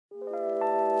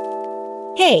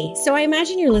Hey, so I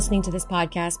imagine you're listening to this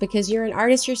podcast because you're an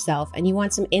artist yourself and you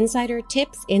want some insider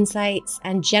tips, insights,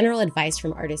 and general advice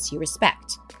from artists you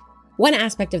respect. One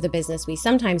aspect of the business we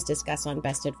sometimes discuss on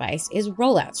Best Advice is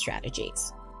rollout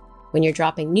strategies. When you're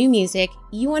dropping new music,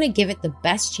 you want to give it the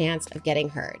best chance of getting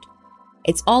heard.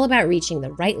 It's all about reaching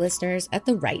the right listeners at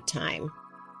the right time.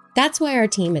 That's why our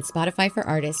team at Spotify for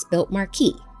Artists built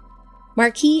Marquee.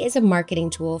 Marquee is a marketing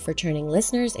tool for turning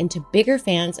listeners into bigger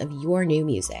fans of your new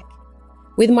music.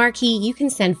 With Marquee, you can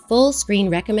send full-screen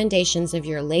recommendations of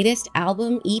your latest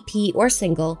album, EP, or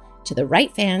single to the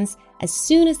right fans as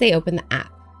soon as they open the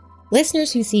app.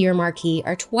 Listeners who see your Marquee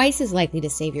are twice as likely to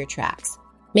save your tracks,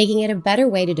 making it a better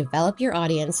way to develop your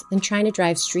audience than trying to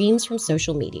drive streams from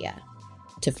social media.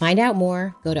 To find out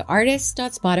more, go to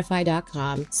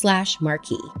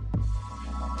artists.spotify.com/marquee.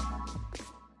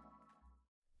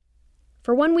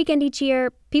 For one weekend each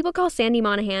year, people call Sandy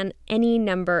Monahan any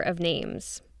number of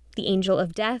names. The Angel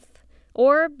of Death,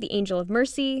 or the Angel of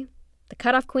Mercy, the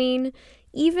Cutoff Queen,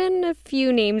 even a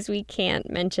few names we can't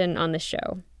mention on the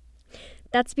show.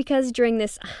 That's because during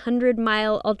this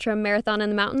 100-mile ultra marathon in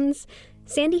the mountains,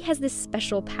 Sandy has this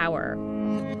special power.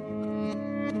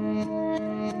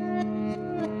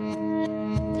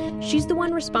 She's the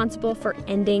one responsible for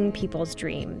ending people's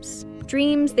dreams.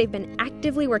 Dreams they've been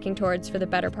actively working towards for the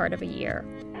better part of a year.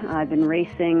 I've been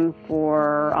racing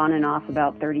for on and off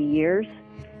about 30 years.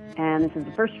 And this is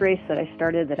the first race that I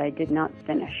started that I did not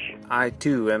finish. I,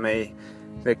 too, am a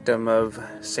victim of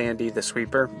Sandy the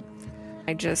Sweeper.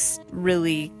 I just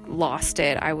really lost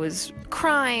it. I was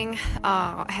crying.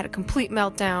 I had a complete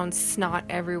meltdown, snot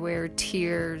everywhere,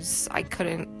 tears. I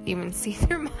couldn't even see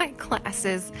through my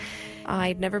glasses.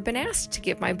 I'd never been asked to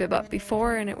give my bib up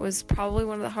before, and it was probably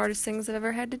one of the hardest things I've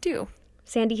ever had to do.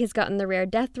 Sandy has gotten the rare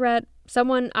death threat.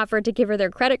 Someone offered to give her their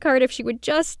credit card if she would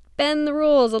just bend the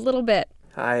rules a little bit.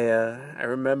 I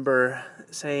remember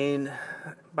saying,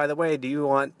 by the way, do you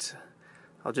want,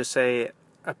 I'll just say,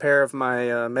 a pair of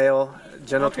my male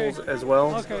genitals as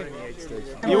well? Okay.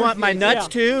 You want my nuts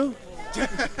too?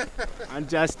 I'm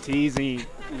just teasing.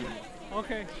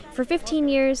 Okay. For 15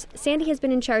 years, Sandy has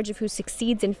been in charge of who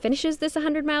succeeds and finishes this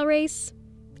 100-mile race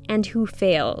and who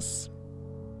fails.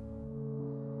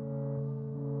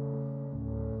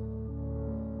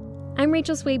 I'm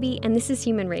Rachel Swaby, and this is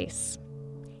Human Race.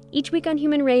 Each week on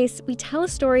Human Race, we tell a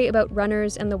story about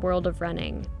runners and the world of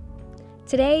running.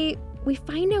 Today, we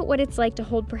find out what it's like to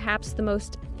hold perhaps the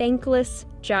most thankless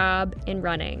job in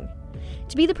running.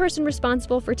 To be the person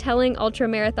responsible for telling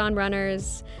ultramarathon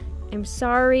runners, I'm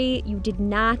sorry you did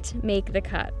not make the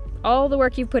cut. All the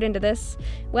work you've put into this,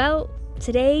 well,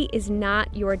 today is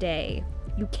not your day.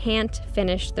 You can't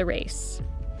finish the race.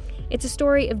 It's a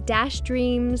story of dashed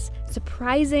dreams,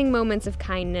 surprising moments of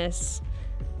kindness,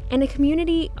 and a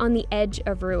community on the edge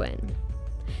of ruin.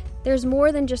 There's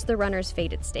more than just the runner's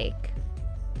fate at stake.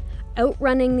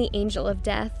 Outrunning the Angel of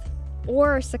Death,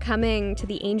 or succumbing to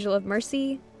the Angel of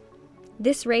Mercy,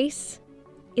 this race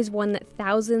is one that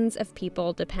thousands of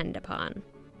people depend upon.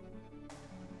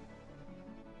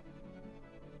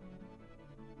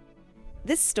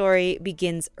 This story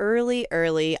begins early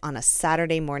on a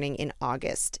Saturday morning in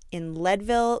August in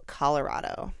Leadville,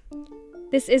 Colorado.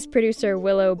 This is producer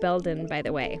Willow Belden, by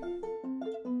the way.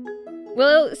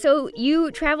 Willow, so you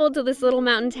traveled to this little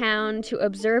mountain town to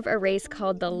observe a race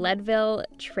called the Leadville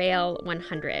Trail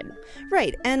 100.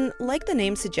 Right, and like the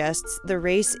name suggests, the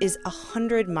race is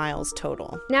 100 miles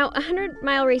total. Now,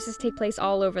 100-mile races take place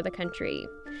all over the country.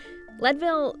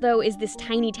 Leadville, though, is this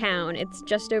tiny town. It's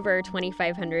just over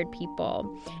 2,500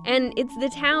 people. And it's the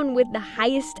town with the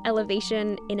highest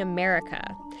elevation in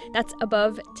America. That's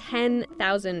above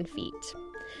 10,000 feet.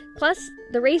 Plus,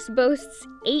 the race boasts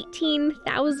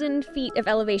 18,000 feet of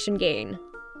elevation gain.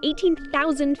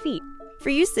 18,000 feet. For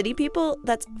you city people,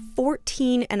 that's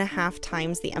 14 and a half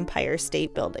times the Empire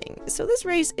State Building. So this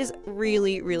race is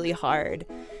really hard.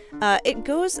 It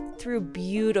goes through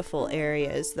beautiful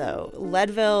areas, though.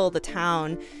 Leadville, the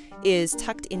town, is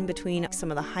tucked in between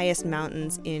some of the highest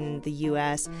mountains in the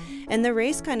U.S., and the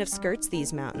race kind of skirts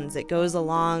these mountains. It goes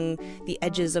along the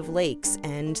edges of lakes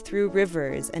and through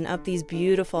rivers and up these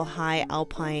beautiful high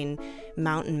alpine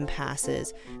mountain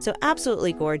passes. So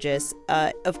absolutely gorgeous.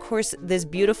 Of course, this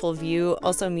beautiful view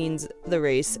also means the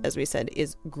race, as we said,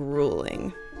 is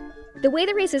grueling. The way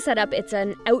the race is set up, it's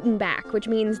an out and back, which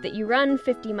means that you run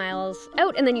 50 miles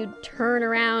out and then you turn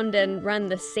around and run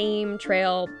the same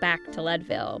trail back to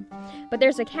Leadville. But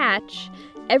there's a catch.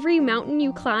 Every mountain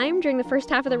you climb during the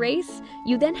first half of the race,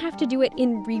 you then have to do it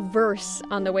in reverse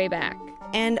on the way back.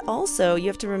 And also, you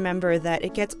have to remember that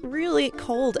it gets really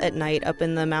cold at night up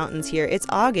in the mountains here. It's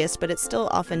August, but it still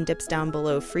often dips down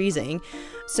below freezing.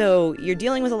 So you're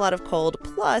dealing with a lot of cold.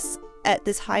 Plus, at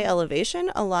this high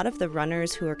elevation, a lot of the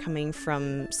runners who are coming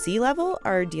from sea level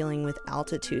are dealing with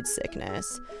altitude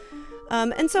sickness.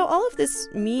 And so all of this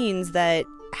means that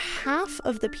half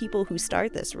of the people who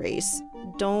start this race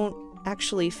don't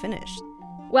actually finish.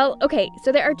 Well, okay,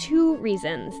 so there are 2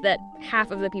 reasons that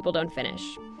half of the people don't finish.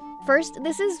 First,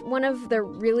 this is one of the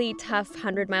really tough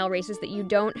 100-mile races that you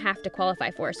don't have to qualify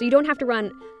for. So you don't have to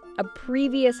run a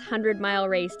previous 100-mile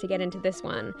race to get into this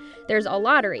one. There's a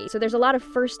lottery, so there's a lot of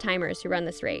first-timers who run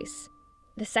this race.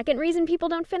 The second reason people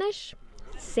don't finish?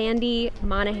 Sandy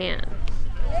Monahan.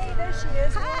 Hey, there she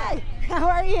is. Hi, how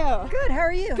are you? Good, how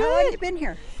are you? Good. How long have you been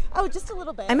here? Oh, just a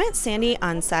little bit. I met Sandy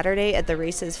on Saturday at the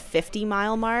race's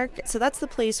 50-mile mark. So that's the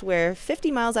place where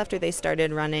 50 miles after they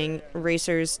started running,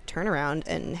 racers turn around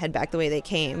and head back the way they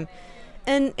came.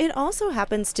 And it also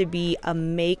happens to be a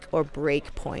make or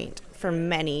break point for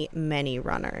many, many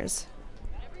runners.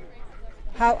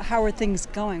 How are things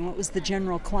going? What was the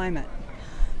general climate?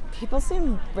 People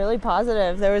seem really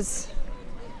positive. There's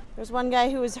one guy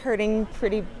who was hurting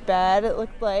pretty bad, it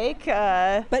looked like.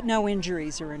 But no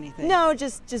injuries or anything? No,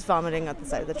 just vomiting at the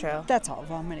side of the trail. That's all,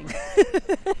 vomiting.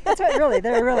 That's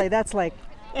what that's like,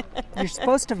 you're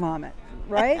supposed to vomit,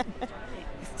 right?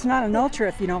 It's not an ultra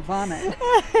if you don't vomit.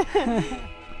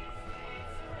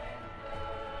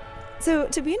 So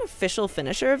to be an official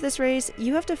finisher of this race,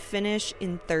 you have to finish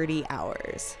in 30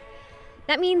 hours.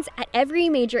 That means at every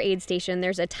major aid station,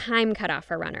 there's a time cutoff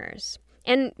for runners.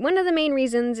 And one of the main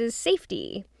reasons is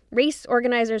safety. Race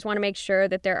organizers want to make sure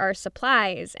that there are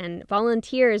supplies and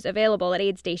volunteers available at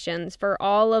aid stations for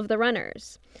all of the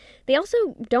runners. They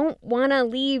also don't want to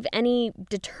leave any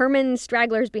determined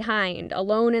stragglers behind,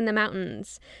 alone in the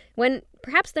mountains, when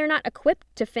perhaps they're not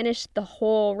equipped to finish the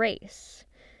whole race.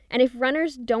 And if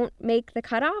runners don't make the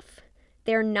cutoff,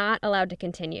 they're not allowed to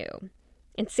continue.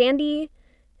 And Sandy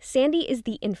is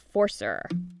the enforcer.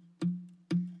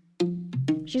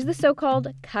 She's the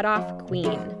so-called cutoff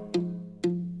queen.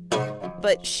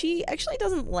 But she actually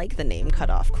doesn't like the name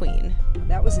Cutoff Queen.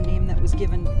 That was a name that was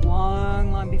given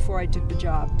long, long before I took the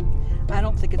job. I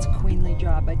don't think it's a queenly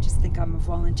job. I just think I'm a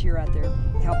volunteer out there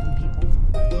helping people.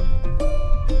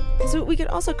 So we could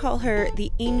also call her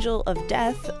the Angel of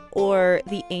Death or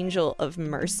the Angel of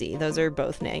Mercy. Those are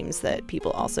both names that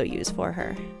people also use for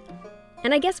her.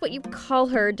 And I guess what you call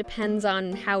her depends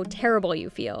on how terrible you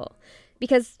feel.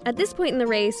 Because at this point in the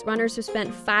race, runners have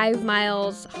spent 5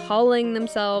 miles hauling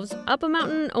themselves up a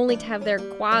mountain only to have their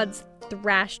quads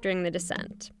thrashed during the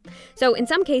descent. So in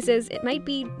some cases, it might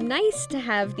be nice to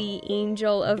have the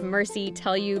Angel of Mercy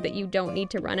tell you that you don't need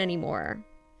to run anymore.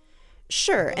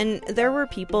 Sure, and there were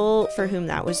people for whom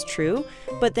that was true,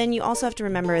 but then you also have to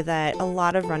remember that a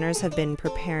lot of runners have been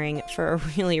preparing for a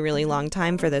really, really long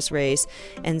time for this race,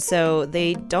 and so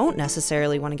they don't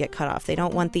necessarily want to get cut off. They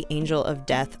don't want the Angel of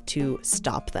Death to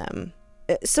stop them.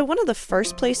 So one of the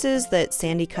first places that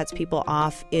Sandy cuts people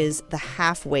off is the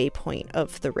halfway point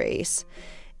of the race.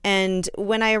 And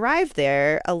when I arrived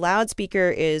there, a loudspeaker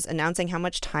is announcing how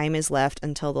much time is left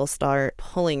until they'll start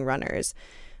pulling runners.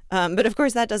 But of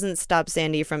course, that doesn't stop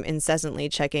Sandy from incessantly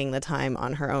checking the time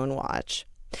on her own watch.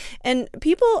 And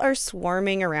people are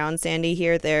swarming around Sandy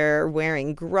here. They're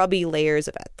wearing grubby layers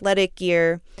of athletic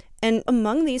gear. And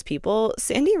among these people,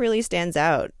 Sandy really stands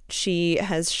out. She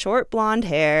has short blonde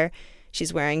hair.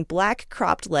 She's wearing black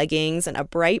cropped leggings and a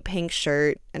bright pink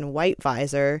shirt and white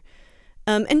visor.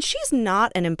 And she's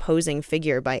not an imposing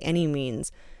figure by any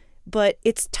means. But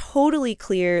it's totally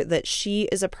clear that she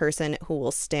is a person who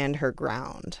will stand her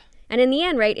ground. And in the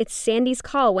end, right, it's Sandy's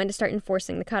call when to start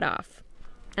enforcing the cutoff.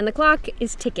 And the clock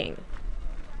is ticking.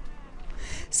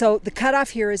 So the cutoff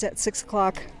here is at 6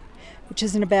 o'clock, which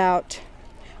is in about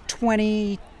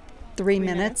 23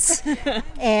 minutes.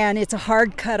 And it's a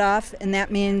hard cutoff, and that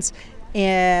means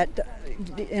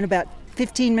in about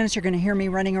 15 minutes you're going to hear me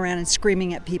running around and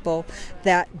screaming at people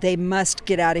that they must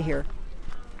get out of here.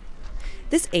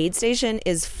 This aid station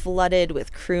is flooded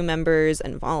with crew members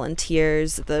and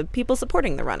volunteers, the people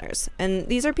supporting the runners. And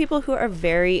these are people who are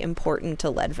very important to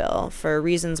Leadville for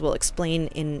reasons we'll explain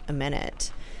in a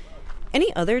minute.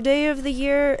 Any other day of the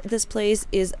year, this place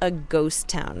is a ghost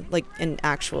town, like an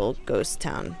actual ghost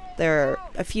town. There are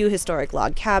a few historic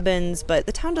log cabins, but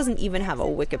the town doesn't even have a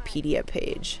Wikipedia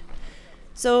page.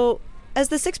 So As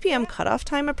the 6 p.m. cutoff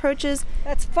time approaches,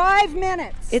 that's 5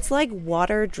 minutes. It's like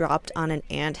water dropped on an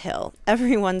anthill.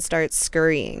 Everyone starts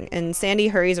scurrying, and Sandy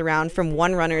hurries around from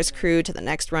one runner's crew to the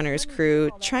next runner's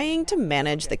crew, trying to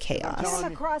manage the chaos.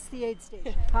 I'm across the aid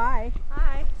station. Hi.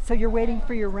 Hi. So you're waiting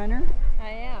for your runner? I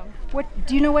am.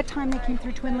 Do you know what time they came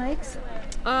through Twin Lakes?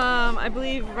 I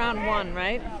believe around 1,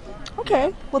 right?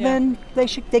 Okay. Well, then they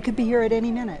could be here at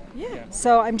any minute. Yeah.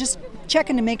 So I'm just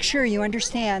checking to make sure you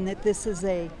understand that this is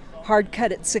a hard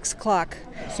cut at 6 o'clock.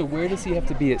 So where does he have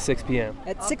to be at 6 p.m.?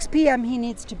 At 6 p.m. he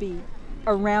needs to be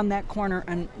around that corner.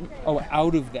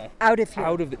 Out of that? Out of here.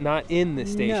 Out of the, not in the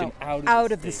station. No,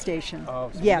 out of the station.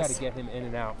 Oh, so yes. you got to get him in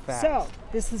and out fast. So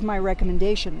this is my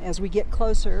recommendation. As we get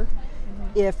closer,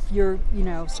 if you're,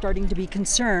 starting to be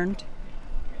concerned,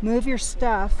 move your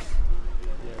stuff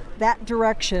that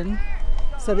direction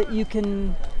so that you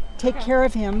can take care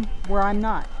of him where I'm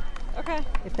not. Okay.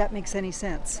 If that makes any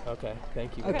sense. Okay,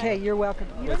 thank you. Okay, you're welcome.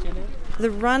 What's your name?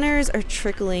 The runners are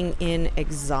trickling in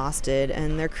exhausted,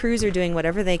 and their crews are doing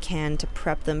whatever they can to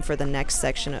prep them for the next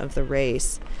section of the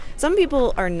race. Some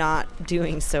people are not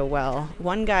doing so well.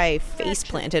 One guy face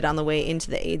planted on the way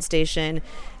into the aid station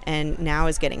and now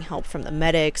is getting help from the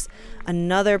medics.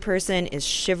 Another person is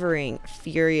shivering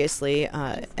furiously,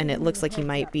 and it looks like he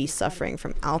might be suffering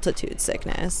from altitude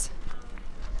sickness.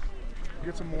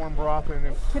 Get some warm broth in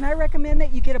him. Can I recommend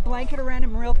that you get a blanket around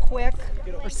him real quick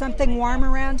or something warm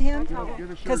around him?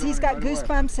 Because he's got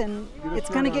goosebumps and it's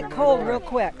going to get cold real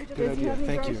quick. Good idea.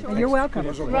 Thank you. You're welcome.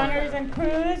 Runners and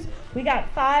crews, we got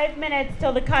 5 minutes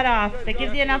till the cutoff. That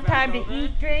gives you enough time to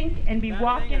eat, drink, and be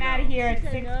walking out of here at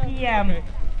 6 p.m.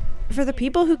 For the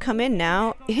people who come in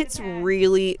now, it's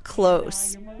really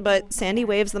close, but Sandy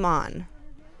waves them on.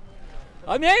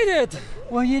 I made it!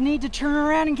 Well, you need to turn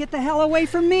around and get the hell away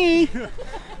from me.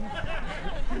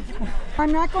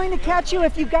 I'm not going to catch you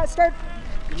if you've got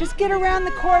just get around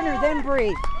the corner, then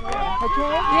breathe.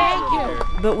 Okay? Thank you.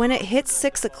 But when it hits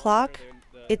 6 o'clock,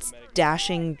 it's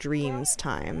Dashing Dreams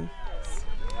time.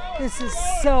 This is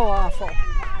so awful.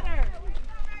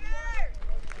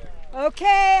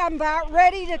 Okay, I'm about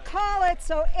ready to call it,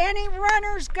 so any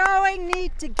runners going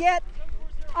need to get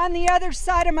on the other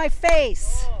side of my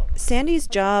face. Sandy's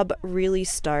job really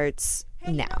starts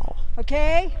now.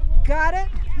 Okay, got it?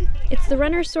 It's the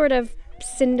runner's sort of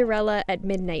Cinderella at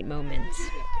midnight moment.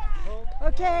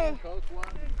 Okay.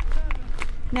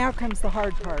 Now comes the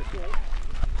hard part.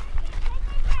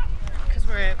 Because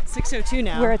we're at 6:02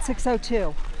 now. We're at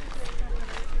 6:02.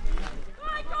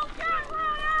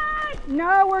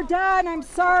 No, we're done. I'm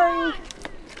sorry.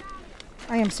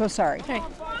 I am so sorry. Okay.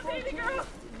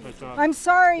 I'm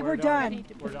sorry, we're done.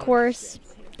 Of course,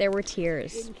 there were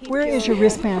tears. Where is your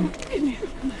wristband?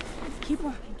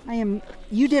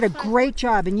 You did a great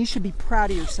job and you should be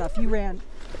proud of yourself. You ran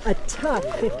a tough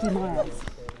 50 miles.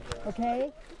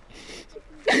 Okay?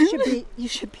 You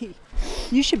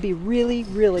should be really,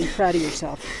 really proud of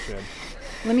yourself. Good.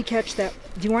 Let me catch that.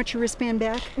 Do you want your wristband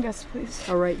back? Yes, please.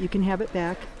 All right, you can have it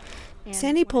back.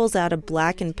 Sandy pulls out a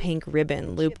black and pink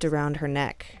ribbon looped around her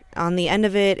neck. On the end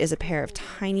of it is a pair of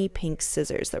tiny pink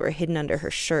scissors that were hidden under her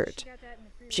shirt.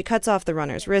 She cuts off the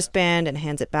runner's wristband and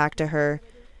hands it back to her.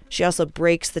 She also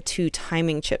breaks the 2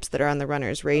 timing chips that are on the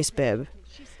runner's race bib.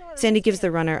 Sandy gives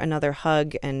the runner another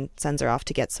hug and sends her off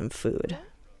to get some food.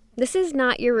 This is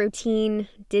not your routine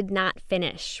did not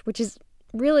finish, which is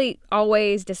really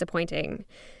always disappointing.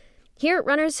 Here,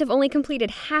 runners have only completed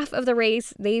half of the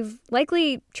race they've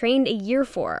likely trained a year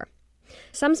for.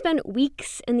 Some spend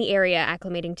weeks in the area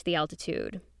acclimating to the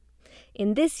altitude.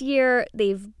 In this year,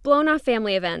 they've blown off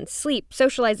family events, sleep,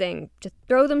 socializing, to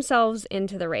throw themselves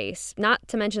into the race, not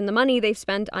to mention the money they've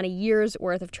spent on a year's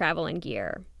worth of travel and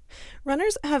gear.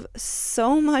 Runners have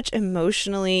so much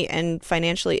emotionally and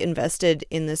financially invested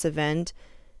in this event,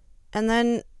 and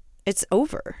then it's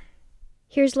over.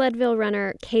 Here's Leadville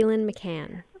runner Kaylin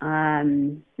McCann.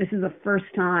 This is the first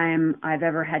time I've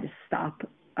ever had to stop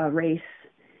a race,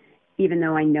 even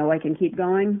though I know I can keep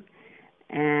going,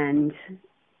 and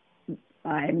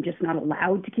I'm just not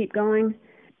allowed to keep going.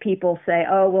 People say,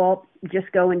 oh, well,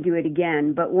 just go and do it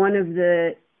again. But one of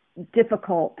the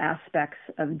difficult aspects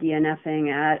of DNFing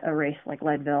at a race like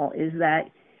Leadville is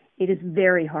that it is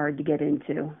very hard to get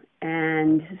into.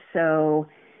 And so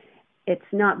it's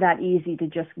not that easy to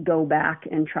just go back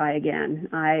and try again.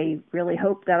 I really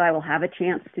hope that I will have a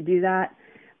chance to do that,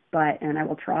 and I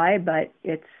will try, but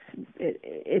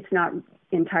it's not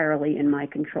entirely in my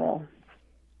control.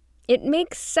 It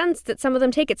makes sense that some of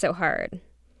them take it so hard,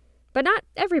 but not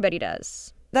everybody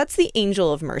does. That's the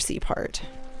angel of mercy part.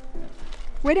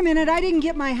 Wait a minute, I didn't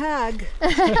get my hug.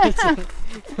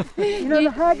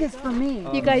 The hug is for me.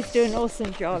 You guys do an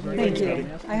awesome job. Thank you.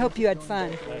 I hope you had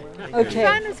fun. Okay.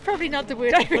 Fun is probably not the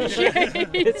word I would use.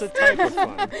 It's a type of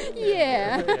fun.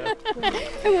 Yeah.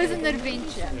 It was an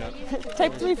adventure.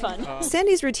 Type 3 fun.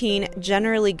 Sandy's routine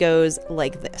generally goes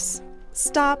like this.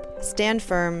 Stop, stand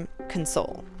firm,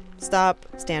 console. Stop,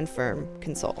 stand firm,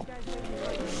 console.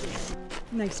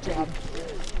 Nice job.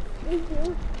 Thank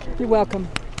you. You're welcome.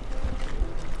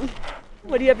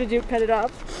 What do you have to do? Cut it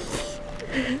off?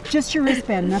 Just your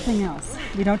wristband, nothing else.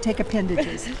 We don't take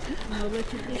appendages.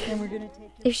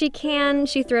 If she can,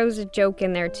 she throws a joke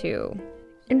in there too.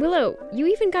 And Willow, you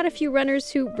even got a few runners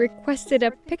who requested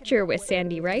a picture with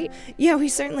Sandy, right? Yeah, we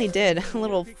certainly did. A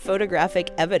little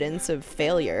photographic evidence of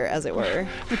failure, as it were.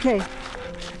 Okay.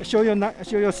 Show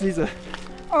your scissors.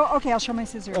 Oh, okay, I'll show my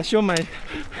scissors. Show my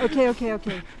Okay.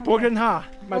 broken heart.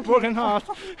 My broken heart.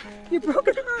 You broke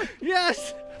a heart?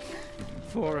 Yes!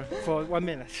 For 1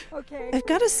 minute. Okay. I've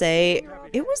got to say,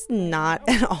 it was not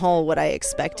at all what I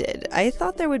expected. I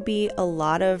thought there would be a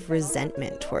lot of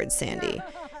resentment towards Sandy.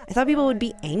 I thought people would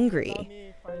be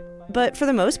angry. But for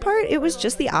the most part, it was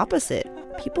just the opposite.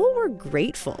 People were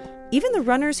grateful. Even the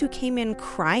runners who came in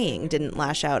crying didn't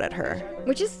lash out at her.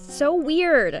 Which is so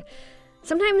weird.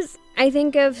 Sometimes I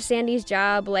think of Sandy's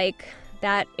job like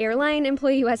that airline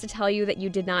employee who has to tell you that you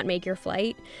did not make your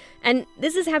flight. And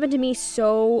this has happened to me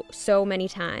so many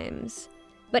times.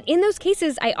 But in those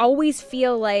cases, I always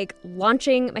feel like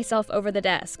launching myself over the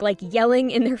desk, like yelling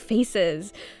in their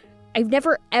faces. I've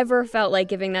never ever felt like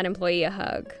giving that employee a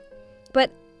hug.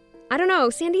 But I don't know,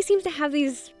 Sandy seems to have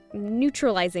these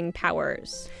neutralizing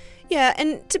powers. Yeah,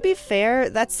 and to be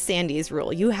fair, that's Sandy's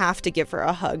rule. You have to give her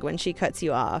a hug when she cuts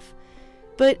you off.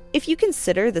 But if you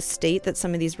consider the state that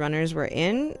some of these runners were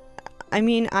in, I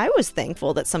mean, I was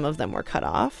thankful that some of them were cut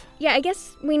off. Yeah, I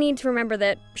guess we need to remember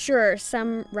that, sure,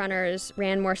 some runners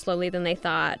ran more slowly than they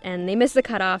thought, and they missed the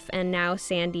cutoff, and now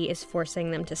Sandy is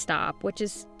forcing them to stop, which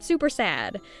is super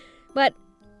sad. But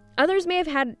others may have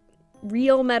had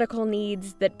real medical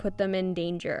needs that put them in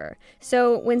danger.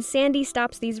 So when Sandy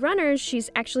stops these runners, she's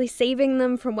actually saving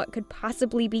them from what could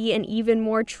possibly be an even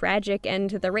more tragic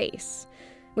end to the race.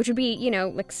 Which would be,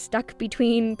 like stuck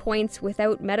between points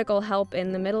without medical help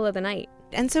in the middle of the night.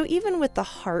 And so even with the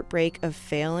heartbreak of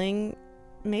failing,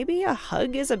 maybe a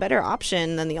hug is a better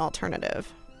option than the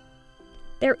alternative.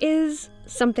 There is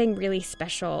something really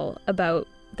special about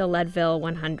the Leadville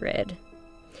 100.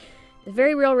 The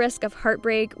very real risk of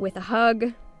heartbreak with a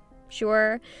hug,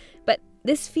 sure, but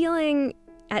this feeling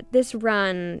at this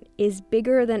run is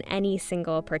bigger than any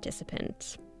single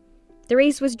participant. The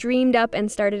race was dreamed up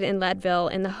and started in Leadville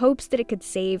in the hopes that it could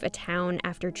save a town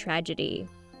after tragedy.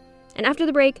 And after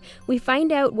the break, we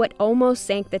find out what almost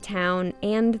sank the town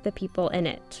and the people in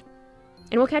it.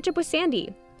 And we'll catch up with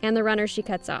Sandy and the runner she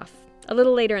cuts off a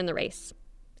little later in the race.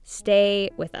 Stay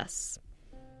with us.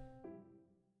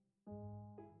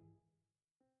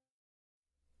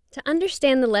 To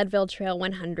understand the Leadville Trail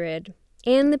 100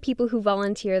 and the people who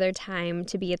volunteer their time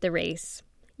to be at the race,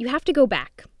 you have to go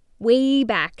back. Way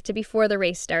back to before the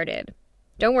race started.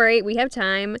 Don't worry, we have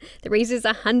time. The race is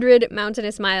 100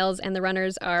 mountainous miles and the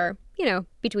runners are,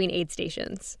 between aid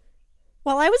stations.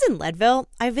 While I was in Leadville,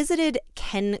 I visited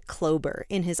Ken Klober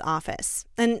in his office.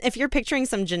 And if you're picturing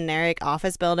some generic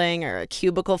office building or a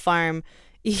cubicle farm,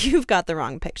 you've got the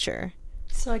wrong picture.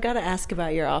 So I gotta ask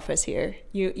about your office here.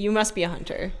 You must be a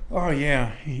hunter. Oh,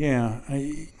 yeah.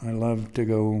 I love to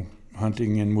go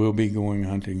hunting and will be going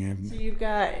hunting. So you've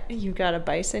got a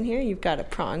bison here, you've got a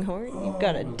pronghorn, you've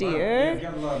got a deer. I've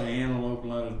got a lot of antelope, a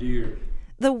lot of deer.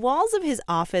 The walls of his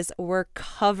office were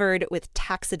covered with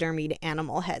taxidermied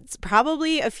animal heads,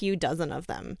 probably a few dozen of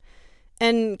them.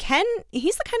 And Ken,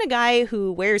 he's the kind of guy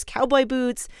who wears cowboy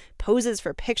boots, poses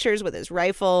for pictures with his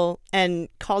rifle, and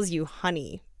calls you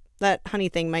honey. That honey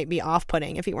thing might be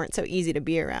off-putting if he weren't so easy to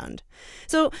be around.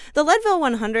 So the Leadville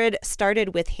 100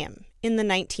 started with him in the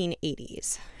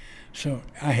 1980s. So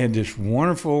I had this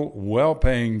wonderful,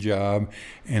 well-paying job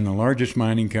and the largest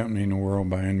mining company in the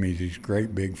world buying me these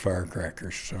great big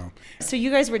firecrackers. So you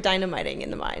guys were dynamiting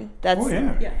in the mine. Oh,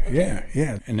 yeah.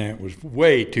 Yeah. And that was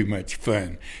way too much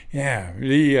fun. Yeah.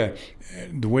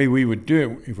 The way we would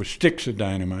do it was sticks of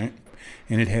dynamite,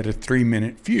 and it had a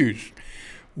 3-minute fuse.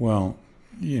 Well,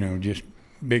 just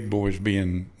big boys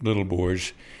being little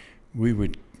boys, we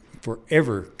would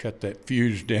forever cut that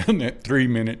fuse down, that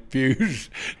 3-minute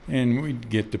fuse, and we'd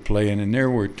get to playing. And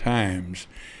there were times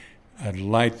I'd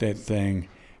light that thing,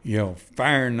 yell,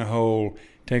 fire in the hole,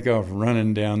 take off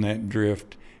running down that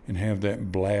drift, and have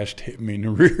that blast hit me in the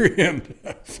rear end.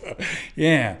 So,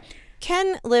 yeah.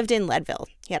 Ken lived in Leadville.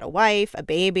 He had a wife, a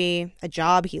baby, a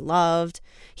job he loved.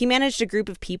 He managed a group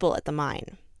of people at the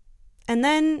mine. And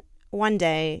then, one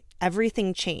day,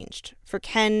 everything changed for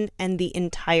Ken and the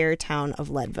entire town of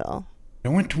Leadville. I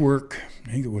went to work,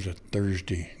 I think it was a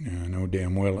Thursday. I know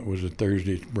damn well it was a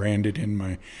Thursday. It's branded in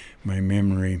my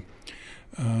memory.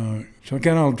 So I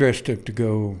got all dressed up to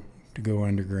go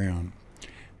underground.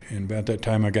 And about that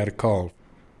time I got a call.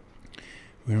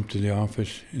 Went up to the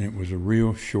office, and it was a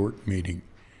real short meeting.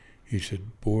 He said,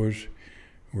 "Boys,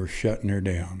 we're shutting her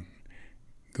down.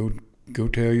 Go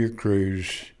tell your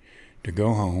crews to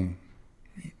go home.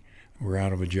 We're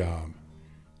out of a job."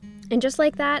 And just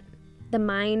like that, the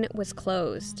mine was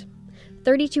closed.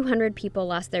 3,200 people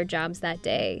lost their jobs that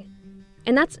day.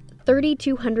 And that's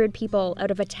 3,200 people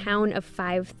out of a town of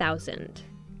 5,000.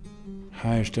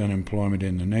 Highest unemployment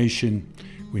in the nation.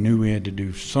 We knew we had to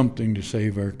do something to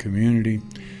save our community.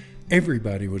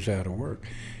 Everybody was out of work.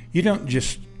 You don't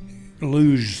just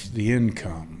lose the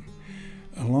income.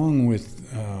 Along with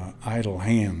idle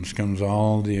hands comes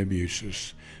all the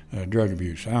abuses. Drug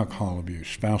abuse, alcohol abuse,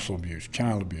 spousal abuse,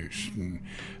 child abuse. And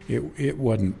it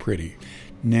wasn't pretty.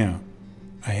 Now,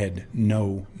 I had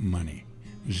no money,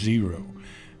 zero.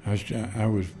 I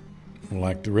was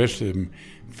like the rest of them,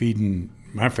 feeding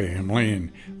my family and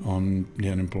on the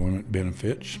unemployment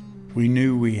benefits. We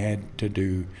knew we had to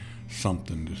do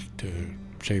something to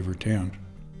save our town.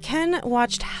 Ken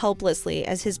watched helplessly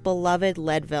as his beloved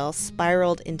Leadville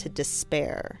spiraled into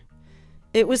despair.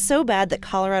 It was so bad that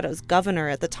Colorado's governor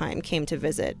at the time came to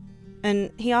visit,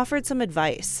 and he offered some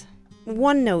advice.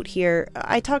 One note here,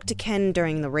 I talked to Ken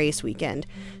during the race weekend,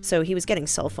 so he was getting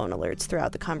cell phone alerts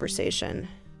throughout the conversation.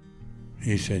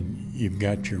 He said, "You've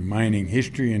got your mining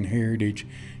history and heritage,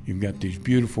 you've got these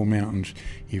beautiful mountains,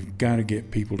 you've got to get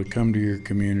people to come to your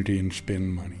community and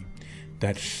spend money.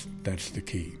 That's the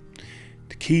key.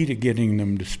 The key to getting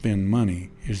them to spend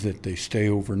money is that they stay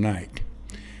overnight."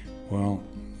 Well,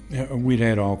 we'd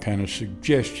had all kind of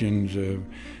suggestions of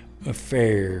a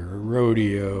fair, a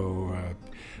rodeo,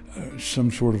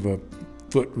 some sort of a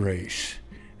foot race.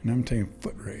 And I'm thinking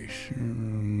foot race,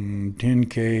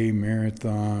 10K,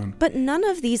 marathon. But none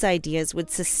of these ideas would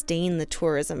sustain the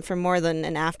tourism for more than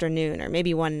an afternoon or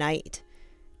maybe one night.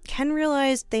 Ken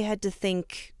realized they had to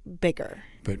think bigger.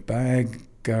 But by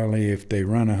golly, if they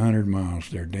run 100 miles,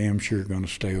 they're damn sure going to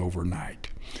stay overnight.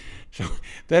 So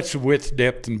that's the width,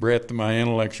 depth, and breadth of my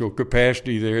intellectual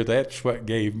capacity there. That's what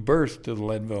gave birth to the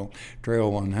Leadville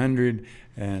Trail 100,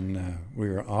 and we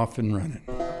were off and running.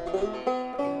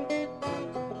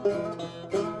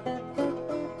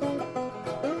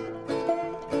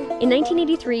 In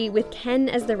 1983, with Ken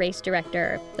as the race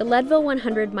director, the Leadville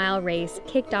 100-mile race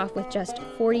kicked off with just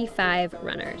 45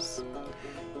 runners.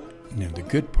 Now, the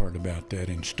good part about that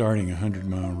in starting a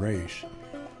 100-mile race,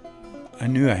 I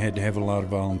knew I had to have a lot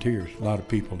of volunteers, a lot of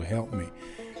people to help me.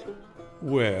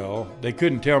 Well, they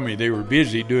couldn't tell me they were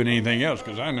busy doing anything else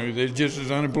because I knew they were just as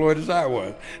unemployed as I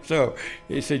was. So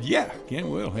they said, yeah,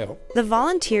 Ken will help. The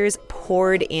volunteers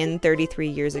poured in 33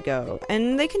 years ago,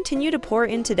 and they continue to pour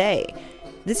in today.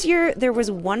 This year, there was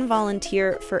one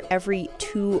volunteer for every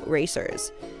 2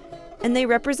 racers. And they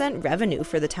represent revenue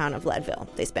for the town of Leadville.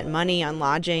 They spend money on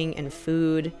lodging and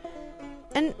food.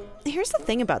 And here's the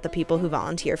thing about the people who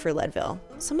volunteer for Leadville.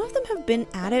 Some of them have been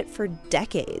at it for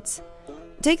decades.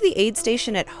 Take the aid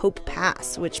station at Hope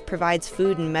Pass, which provides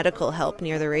food and medical help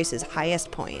near the race's highest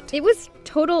point. It was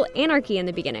total anarchy in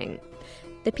the beginning.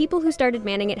 The people who started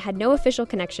manning it had no official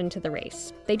connection to the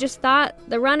race. They just thought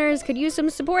the runners could use some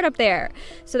support up there.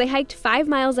 So they hiked 5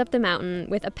 miles up the mountain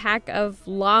with a pack of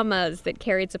llamas that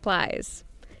carried supplies.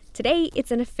 Today,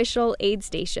 it's an official aid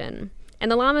station.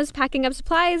 And the llamas packing up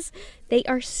supplies, they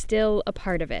are still a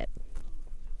part of it.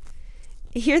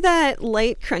 Hear that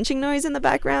light crunching noise in the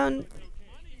background?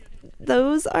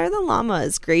 Those are the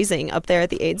llamas grazing up there at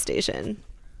the aid station.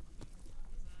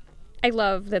 I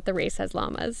love that the race has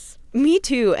llamas. Me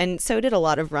too, and so did a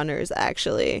lot of runners,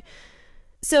 actually.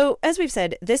 So, as we've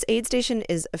said, this aid station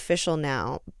is official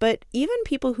now, but even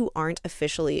people who aren't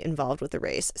officially involved with the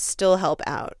race still help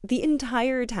out. The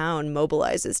entire town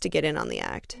mobilizes to get in on the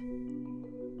act.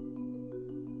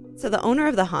 So the owner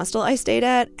of the hostel I stayed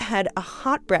at had a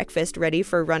hot breakfast ready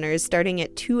for runners starting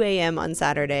at 2 a.m. on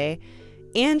Saturday,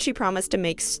 and she promised to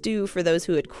make stew for those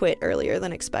who had quit earlier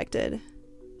than expected.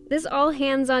 This all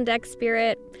hands-on-deck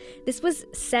spirit, this was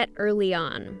set early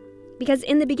on. Because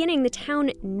in the beginning, the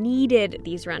town needed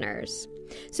these runners.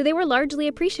 So they were largely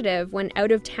appreciative when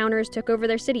out-of-towners took over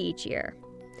their city each year.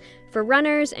 For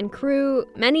runners and crew,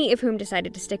 many of whom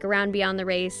decided to stick around beyond the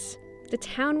race, the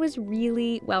town was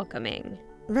really welcoming.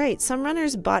 Right, some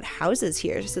runners bought houses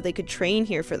here so they could train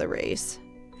here for the race.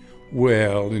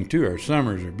 Well, and too, our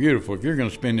summers are beautiful. If you're going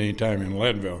to spend any time in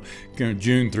Leadville,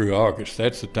 June through August,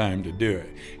 that's the time to do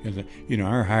it. And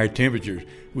our high temperatures,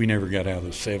 we never got out of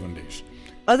the 70s.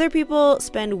 Other people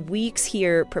spend weeks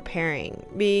here preparing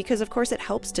because, of course, it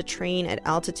helps to train at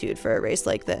altitude for a race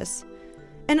like this.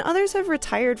 And others have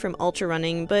retired from ultra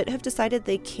running but have decided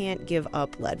they can't give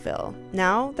up Leadville.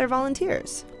 Now they're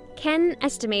volunteers. Ken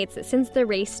estimates that since the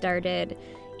race started,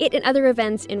 it and other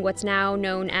events in what's now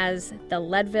known as the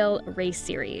Leadville Race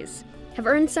Series have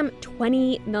earned some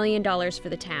 $20 million for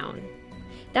the town.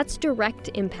 That's direct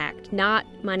impact, not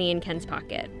money in Ken's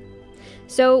pocket.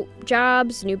 So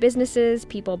jobs, new businesses,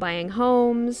 people buying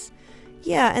homes.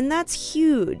 Yeah, and that's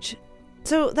huge.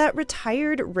 So that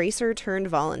retired racer turned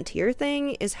volunteer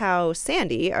thing is how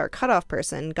Sandy, our cutoff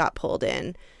person, got pulled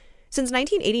in. Since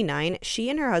 1989, she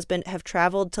and her husband have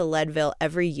traveled to Leadville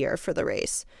every year for the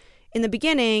race. In the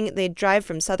beginning, they'd drive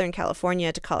from Southern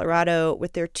California to Colorado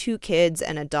with their 2 kids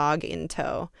and a dog in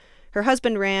tow. Her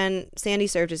husband ran, Sandy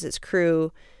served as his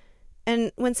crew.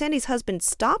 And when Sandy's husband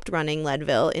stopped running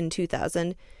Leadville in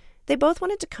 2000, they both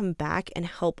wanted to come back and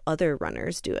help other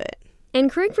runners do it. And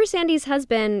crewing for Sandy's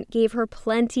husband gave her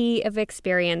plenty of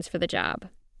experience for the job.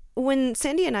 When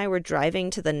Sandy and I were driving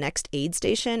to the next aid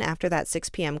station after that 6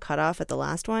 p.m. cutoff at the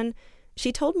last one,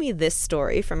 she told me this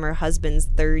story from her husband's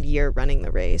 3rd year running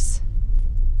the race.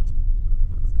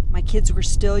 My kids were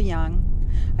still young.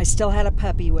 I still had a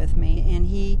puppy with me, and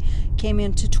he came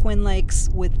into Twin Lakes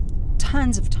with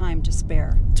tons of time to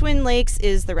spare. Twin Lakes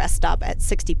is the rest stop at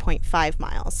 60.5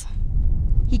 miles.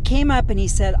 He came up and he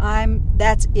said,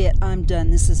 that's it, I'm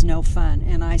done, this is no fun.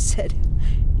 And I said,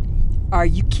 are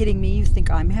you kidding me? You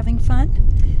think I'm having fun?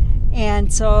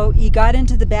 And so he got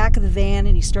into the back of the van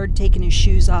and he started taking his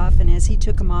shoes off. And as he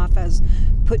took them off, I was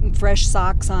putting fresh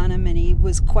socks on him, and he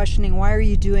was questioning, why are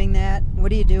you doing that?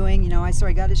 What are you doing? So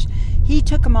I got he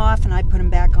took them off and I put them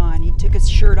back on. He took his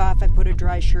shirt off, I put a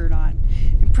dry shirt on.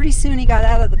 And pretty soon he got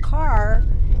out of the car.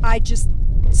 I just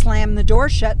slammed the door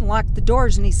shut and locked the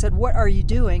doors, and he said, what are you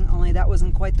doing? Only that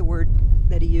wasn't quite the word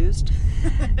that he used.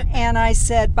 And I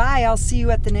said, bye, I'll see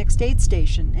you at the next aid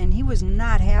station. And he was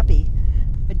not happy.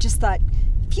 I just thought,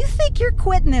 if you think you're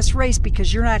quitting this race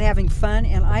because you're not having fun,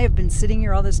 and I have been sitting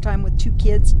here all this time with 2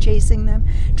 kids chasing them,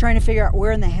 trying to figure out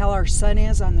where in the hell our son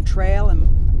is on the trail,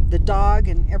 and the dog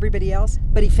and everybody else.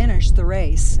 But he finished the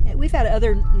race. We've had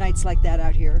other nights like that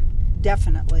out here,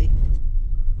 definitely.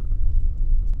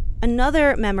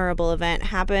 Another memorable event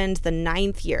happened the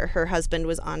 9th year her husband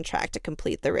was on track to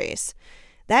complete the race.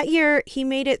 That year, he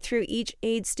made it through each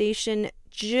aid station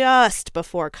just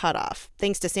before cutoff,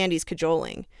 thanks to Sandy's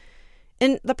cajoling.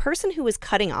 And the person who was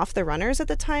cutting off the runners at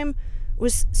the time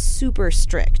was super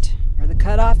strict. The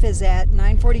cutoff is at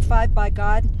 9:45 by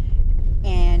God,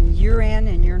 and you're in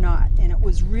and you're not. And it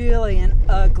was really an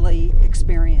ugly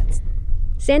experience.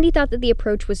 Sandy thought that the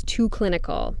approach was too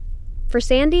clinical. For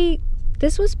Sandy,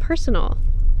 this was personal.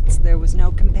 There was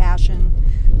no compassion,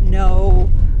 no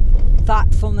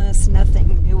thoughtfulness,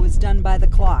 nothing. It was done by the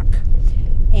clock.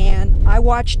 And I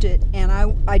watched it, and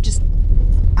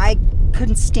I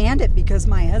couldn't stand it because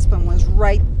my husband was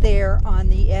right there on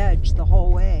the edge the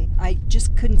whole way. I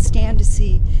just couldn't stand to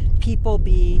see people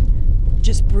be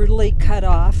just brutally cut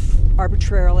off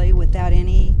arbitrarily without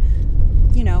any,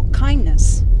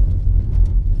 kindness.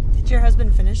 Did your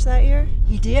husband finish that year?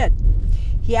 He did.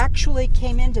 He actually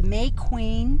came into May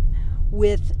Queen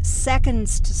with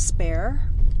seconds to spare,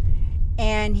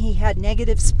 and he had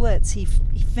negative splits. He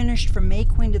finished from May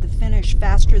Queen to the finish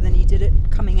faster than he did it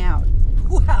coming out.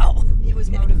 Wow. He was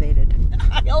motivated.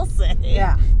 I'll say.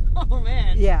 Yeah. Oh,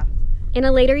 man. Yeah. In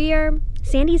a later year,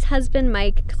 Sandy's husband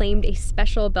Mike claimed a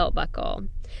special belt buckle,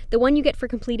 the one you get for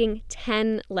completing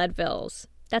 10 Leadvilles.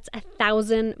 That's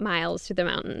 1,000 miles through the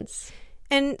mountains.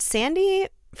 And Sandy,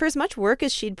 for as much work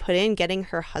as she'd put in getting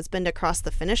her husband across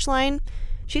the finish line,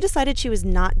 she decided she was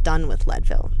not done with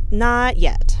Leadville. Not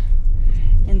yet.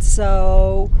 And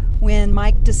so when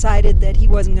Mike decided that he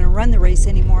wasn't going to run the race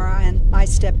anymore, and I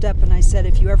stepped up and I said,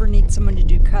 if you ever need someone to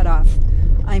do cutoff,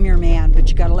 I'm your man, but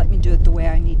you got to let me do it the way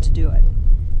I need to do it.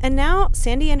 And now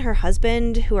Sandy and her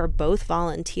husband, who are both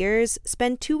volunteers,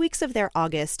 spend 2 weeks of their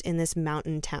August in this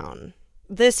mountain town.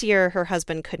 This year, her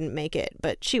husband couldn't make it,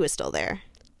 but she was still there.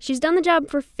 She's done the job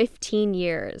for 15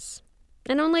 years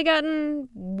and only gotten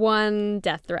 1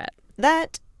 death threat.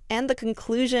 That and the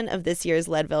conclusion of this year's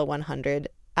Leadville 100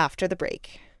 after the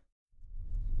break.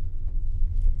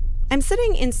 I'm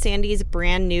sitting in Sandy's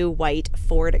brand new white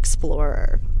Ford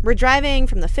Explorer. We're driving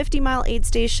from the 50-mile aid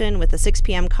station with the 6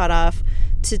 p.m. cutoff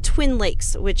to Twin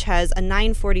Lakes, which has a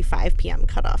 9:45 p.m.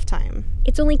 cutoff time.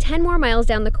 It's only 10 more miles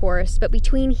down the course, but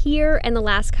between here and the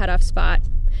last cutoff spot,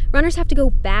 runners have to go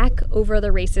back over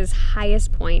the race's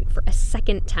highest point for a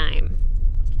second time.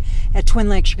 At Twin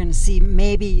Lakes, you're going to see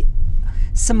maybe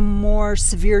some more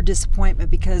severe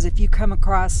disappointment, because if you come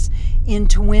across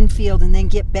into Winfield and then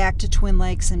get back to Twin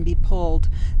Lakes and be pulled,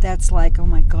 that's like, oh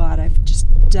my God, I've just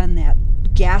done that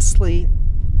ghastly,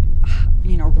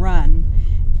 run,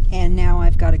 and now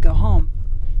I've got to go home.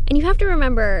 And you have to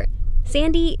remember,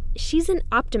 Sandy, she's an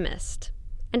optimist.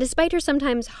 And despite her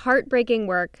sometimes heartbreaking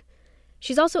work,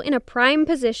 she's also in a prime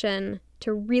position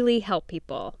to really help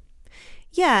people.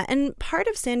 Yeah, and part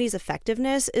of Sandy's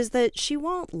effectiveness is that she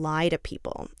won't lie to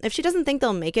people. If she doesn't think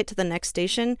they'll make it to the next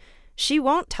station, she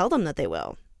won't tell them that they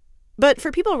will. But for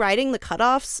people riding the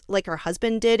cutoffs, like her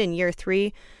husband did in year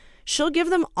 3, she'll give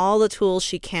them all the tools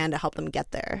she can to help them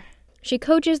get there. She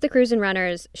coaches the crews and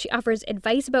runners. She offers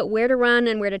advice about where to run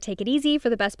and where to take it easy for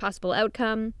the best possible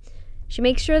outcome. She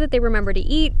makes sure that they remember to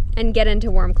eat and get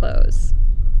into warm clothes.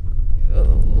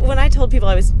 When I told people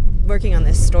I was working on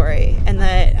this story and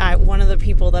that one of the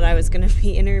people that I was going to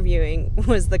be interviewing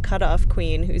was the cutoff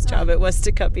queen, whose job it was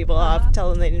to cut people off, tell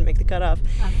them they didn't make the cutoff,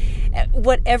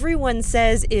 what everyone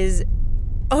says is,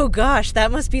 oh gosh,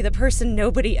 that must be the person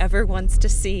nobody ever wants to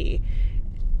see.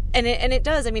 And it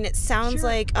does. I mean, it sounds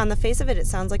like, on the face of it, it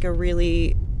sounds like a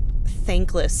really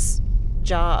thankless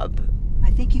job. I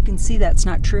think you can see that's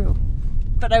not true.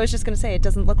 But I was just going to say, it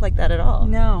doesn't look like that at all.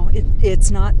 No,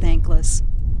 it's not thankless,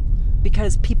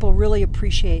 because people really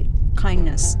appreciate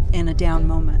kindness in a down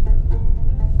moment.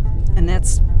 And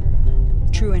that's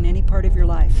true in any part of your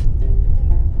life.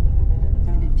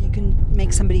 And if you can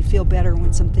make somebody feel better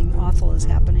when something awful is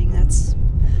happening, that's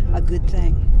a good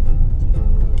thing.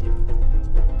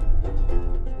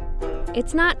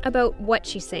 It's not about what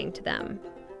she's saying to them.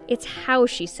 It's how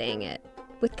she's saying it,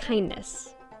 with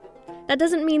kindness. That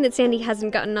doesn't mean that Sandy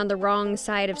hasn't gotten on the wrong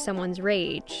side of someone's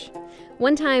rage.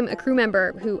 One time, a crew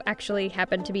member, who actually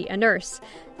happened to be a nurse,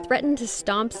 threatened to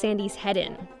stomp Sandy's head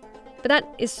in. But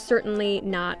that is certainly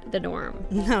not the norm.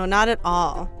 No, not at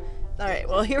all. All right,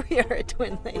 well, here we are at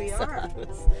Twin Lakes. We are.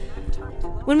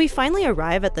 When we finally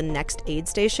arrive at the next aid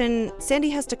station,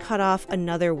 Sandy has to cut off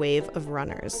another wave of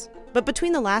runners. But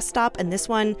between the last stop and this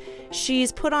one,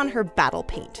 she's put on her battle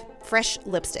paint, fresh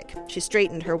lipstick. She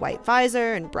straightened her white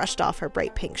visor and brushed off her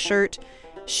bright pink shirt.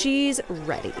 She's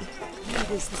ready. It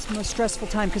is the most stressful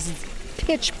time because it's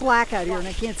pitch black out here and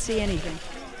I can't see anything.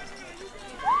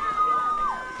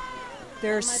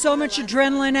 There's so much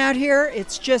adrenaline out here,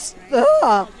 it's just,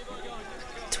 ugh.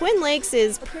 Twin Lakes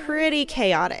is pretty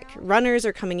chaotic. Runners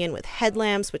are coming in with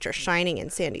headlamps, which are shining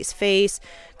in Sandy's face.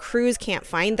 Crews can't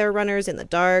find their runners in the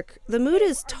dark. The mood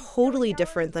is totally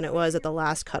different than it was at the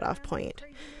last cutoff point.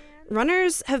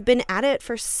 Runners have been at it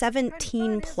for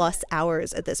 17 plus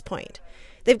hours at this point.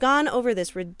 They've gone over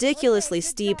this ridiculously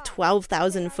steep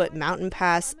 12,000-foot mountain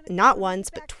pass, not once,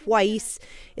 but twice.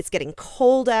 It's getting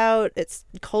cold out. It's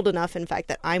cold enough, in fact,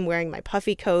 that I'm wearing my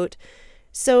puffy coat.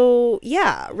 So,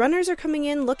 yeah, runners are coming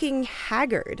in looking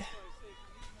haggard.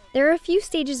 There are a few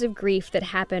stages of grief that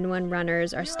happen when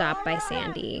runners are stopped by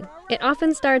Sandy. It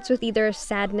often starts with either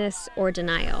sadness or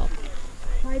denial.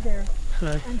 Hi there.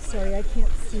 Hello. I'm sorry, I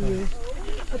can't see you.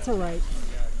 That's all right.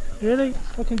 Really?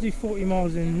 I can do 40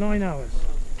 miles in 9 hours.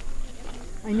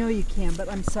 I know you can, but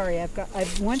I'm sorry.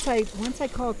 Once I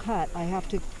call cut, I have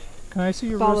to Can I see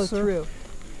your follow wrist, sir? through.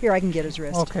 Here, I can get his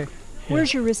wrist. Okay.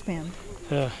 Where's your wristband?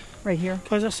 Right here.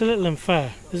 Guys, that's a little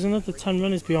unfair. There's another 10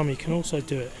 runners behind me can also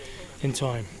do it in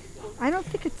time. I don't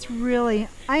think it's really...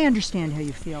 I understand how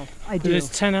you feel. I do. But there's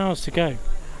 10 hours to go.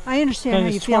 I understand No, how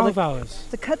you it's feel. 12 hours.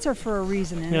 The cuts are for a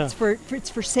reason, and Yeah. it's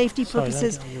for safety Sorry,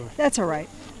 purposes. don't get on your- That's all right.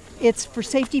 It's for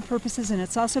safety purposes, and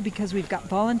it's also because we've got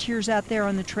volunteers out there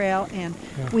on the trail, and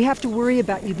Yeah. we have to worry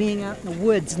about you being out in the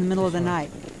woods in the middle of the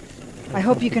night. I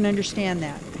hope you can understand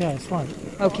that. Yeah, it's fine.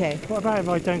 Okay. What about if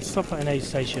I don't stop at an aid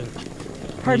station?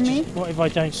 Pardon me? What if I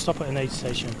don't stop at an aid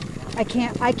station? I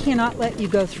cannot let you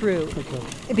go through.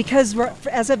 Okay. Because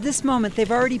as of this moment, they've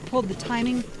already pulled the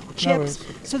timing chips,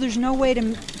 so there's no way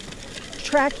to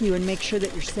track you and make sure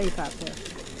that you're safe out there.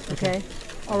 Okay?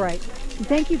 All right. And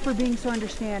thank you for being so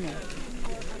understanding.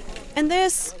 And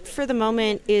this, for the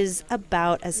moment, is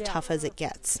about as tough as it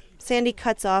gets. Sandy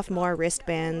cuts off more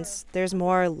wristbands. There's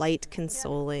more light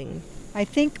consoling. I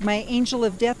think my angel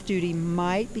of death duty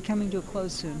might be coming to a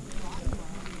close soon.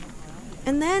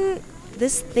 And then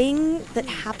this thing that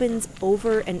happens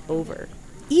over and over.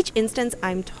 Each instance,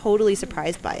 I'm totally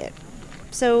surprised by it.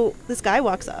 So this guy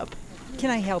walks up.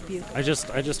 Can I help you? I just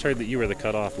heard that you were the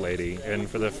cutoff lady, and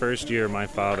for the first year my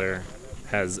father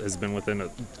has been within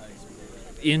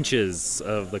inches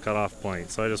of the cutoff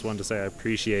point. So I just wanted to say I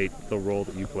appreciate the role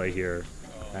that you play here.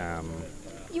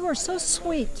 You are so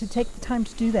sweet to take the time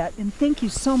to do that, and thank you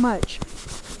so much.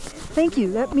 Thank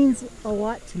you. That means a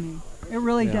lot to me. It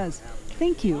really does.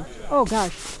 Thank you. Oh,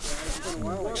 gosh.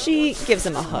 She gives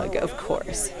him a hug, of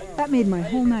course. That made my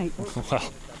whole night. Well,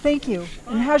 thank you.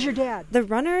 And how's your dad? The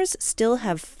runners still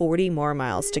have 40 more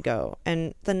miles to go,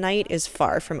 and the night is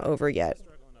far from over yet.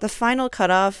 The final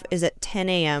cutoff is at 10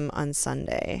 a.m. on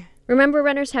Sunday. Remember,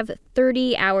 runners have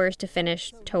 30 hours to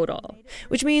finish total.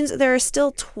 Which means there are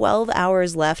still 12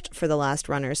 hours left for the last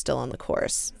runner still on the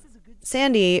course.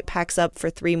 Sandy packs up for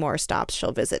 3 more stops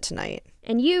she'll visit tonight.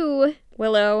 And you,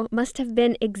 Willow, must have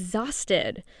been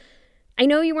exhausted. I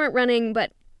know you weren't running,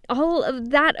 but all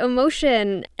of that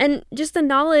emotion and just the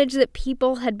knowledge that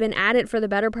people had been at it for the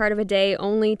better part of a day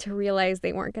only to realize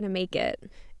they weren't going to make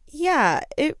it. Yeah,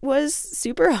 it was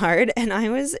super hard and I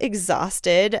was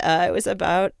exhausted. It was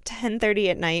about 10:30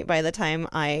 at night by the time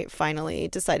I finally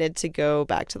decided to go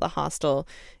back to the hostel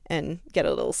and get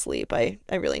a little sleep. I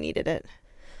really needed it.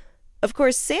 Of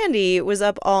course, Sandy was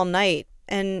up all night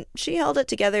and she held it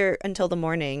together until the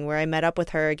morning, where I met up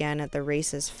with her again at the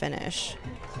race's finish.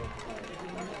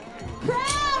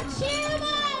 Crowd, cheer them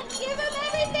on! Give them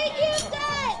everything you've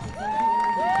got!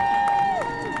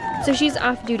 So she's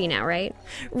off duty now, right?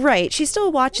 Right. She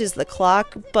still watches the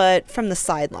clock, but from the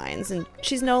sidelines, and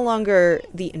she's no longer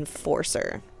the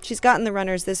enforcer. She's gotten the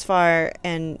runners this far,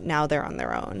 and now they're on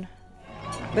their own.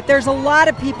 But there's a lot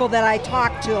of people that I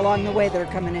talked to along the way that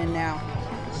are coming in now.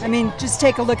 I mean, just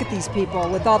take a look at these people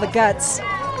with all the guts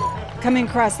coming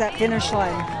across that finish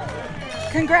line.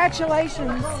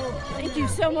 Congratulations. Thank you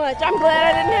so much. I'm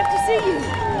glad I didn't have to see you.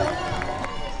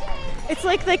 It's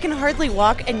like they can hardly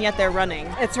walk, and yet they're running.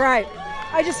 That's right.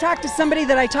 I just talked to somebody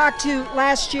that I talked to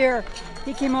last year.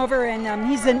 He came over, and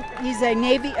he's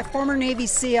a former Navy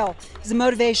SEAL. He's a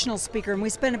motivational speaker, and we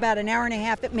spent about an hour and a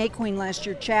half at May Queen last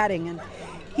year chatting. And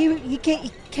he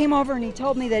came over and he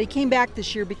told me that he came back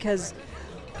this year because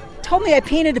told me I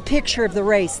painted a picture of the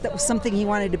race that was something he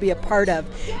wanted to be a part of.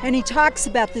 And he talks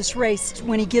about this race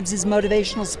when he gives his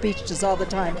motivational speeches all the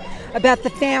time, about the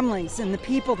families and the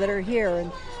people that are here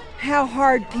and how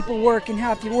hard people work, and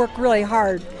how if you work really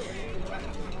hard,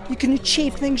 you can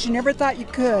achieve things you never thought you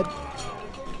could.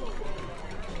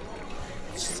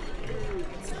 It's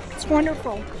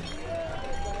wonderful.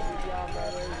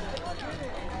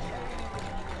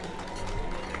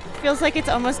 Feels like it's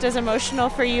almost as emotional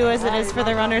for you as it is for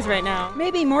the runners right now.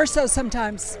 Maybe more so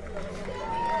sometimes.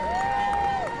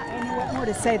 I don't know what more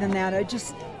to say than that.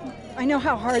 I know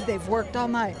how hard they've worked all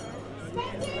night.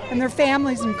 And their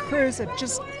families and crews have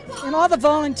and all the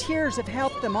volunteers have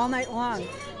helped them all night long.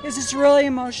 This is really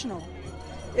emotional.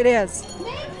 It is.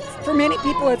 For many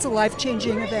people, it's a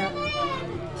life-changing event.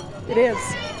 It is.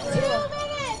 2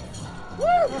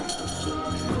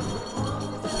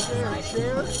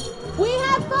 minutes! We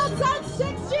have folks on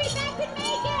 6th Street that can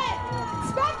make it!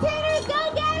 Spectators, go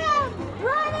get them!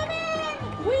 Run them in!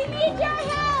 We need your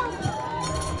help!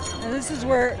 And this is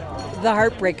where the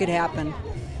heartbreak could happen.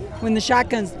 When the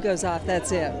shotgun goes off,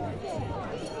 that's it.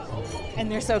 And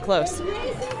they're so close. Dig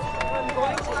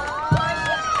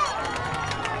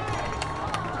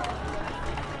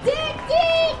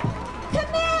deep!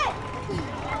 Commit!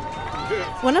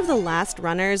 One of the last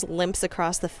runners limps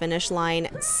across the finish line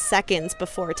seconds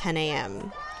before 10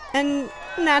 a.m. And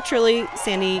naturally,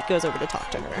 Sandy goes over to talk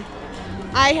to her.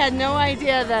 I had no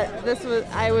idea that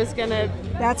I was gonna.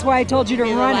 That's why I told you to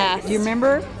run it. Do you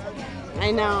remember?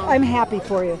 I know. I'm happy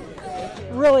for you.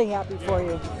 Really happy for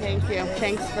you. Thank you.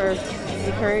 Thanks for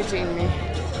encouraging me.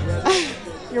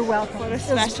 You're welcome. What a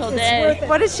special it's day. worth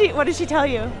it. What did she tell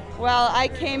you? Well, I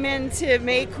came into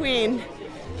May Queen.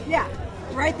 Yeah,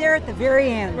 right there at the very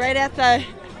end. Right at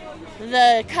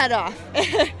the cutoff.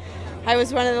 I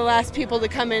was one of the last people to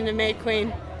come into May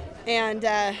Queen, and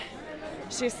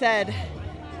she said,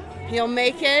 "You'll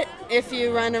make it if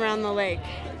you run around the lake."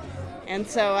 And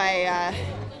so I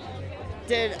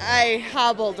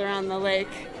hobbled around the lake.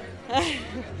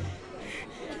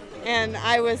 And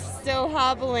I was still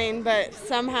hobbling, but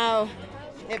somehow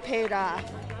it paid off.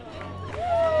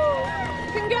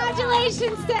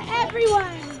 Congratulations to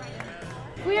everyone!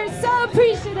 We are so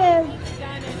appreciative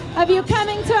of you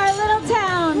coming to our little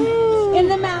town in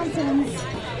the mountains.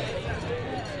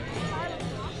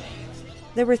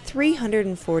 There were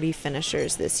 340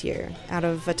 finishers this year, out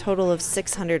of a total of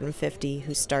 650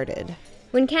 who started.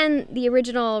 When Ken, the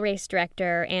original race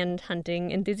director and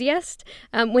hunting enthusiast,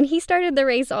 when he started the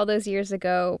race all those years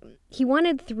ago, he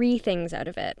wanted 3 things out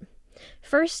of it.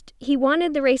 First, he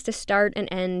wanted the race to start and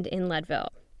end in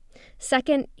Leadville.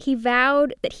 Second, he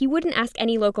vowed that he wouldn't ask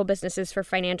any local businesses for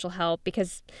financial help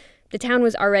because the town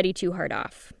was already too hard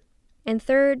off. And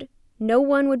third, no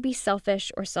one would be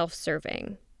selfish or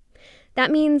self-serving. That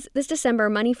means this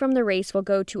December, money from the race will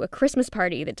go to a Christmas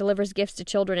party that delivers gifts to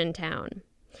children in town.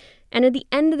 And at the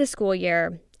end of the school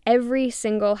year, every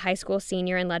single high school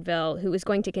senior in Leadville who is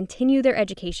going to continue their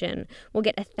education will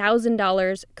get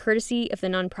 $1,000 courtesy of the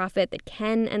nonprofit that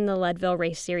Ken and the Leadville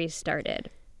Race Series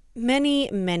started. Many,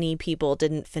 many people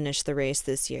didn't finish the race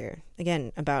this year.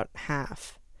 Again, about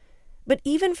half. But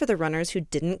even for the runners who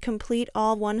didn't complete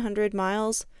all 100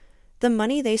 miles, the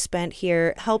money they spent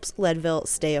here helps Leadville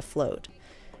stay afloat.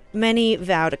 Many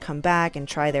vow to come back and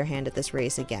try their hand at this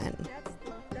race again.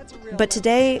 But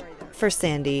today, for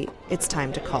Sandy, it's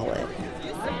time to call it.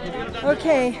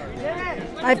 Okay,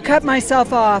 I've cut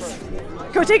myself off.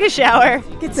 Go take a shower.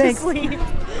 Get some Thanks. sleep.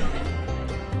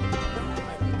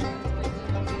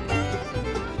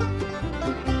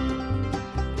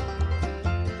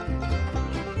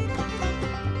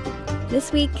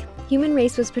 This week, Human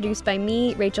Race was produced by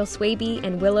me, Rachel Swaby,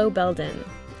 and Willow Belden.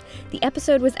 The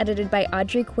episode was edited by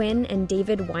Audrey Quinn and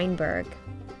David Weinberg.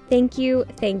 Thank you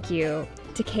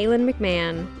to Kaylin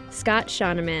McMahon, Scott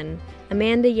Shoneman,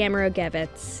 Amanda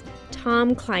Yamarogevitz,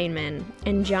 Tom Kleinman,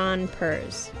 and John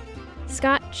Purz.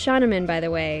 Scott Shoneman, by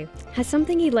the way, has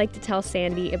something he'd like to tell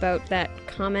Sandy about that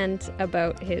comment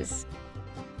about his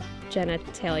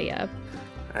genitalia.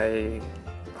 I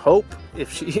hope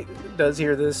if she does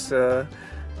hear this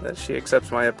that she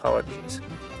accepts my apologies.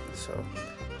 So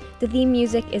The theme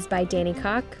music is by Danny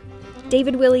Koch.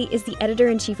 David Willey is the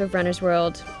editor-in-chief of Runner's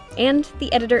World and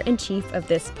the editor-in-chief of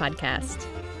this podcast.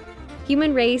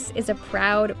 Human Race is a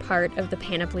proud part of the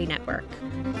Panoply Network.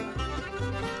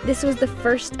 This was the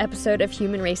first episode of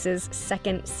Human Race's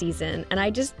second season, and I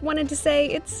just wanted to say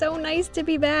it's so nice to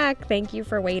be back. Thank you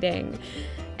for waiting.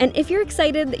 And if you're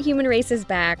excited that Human Race is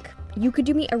back, you could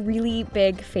do me a really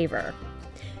big favor.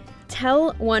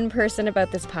 Tell one person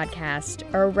about this podcast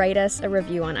or write us a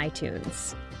review on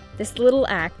iTunes. This little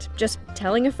act, just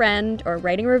telling a friend or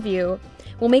writing a review,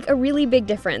 will make a really big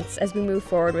difference as we move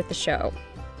forward with the show.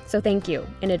 So thank you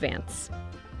in advance.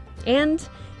 And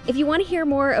if you want to hear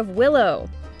more of Willow,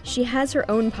 she has her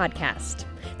own podcast.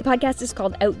 The podcast is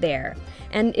called Out There,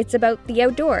 and it's about the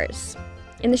outdoors.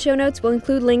 In the show notes, we'll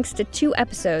include links to 2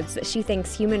 episodes that she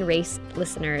thinks Human Race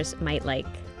listeners might like.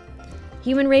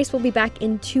 Human Race will be back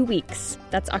in 2 weeks.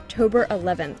 That's October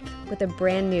 11th, with a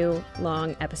brand new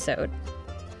long episode.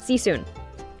 See you soon.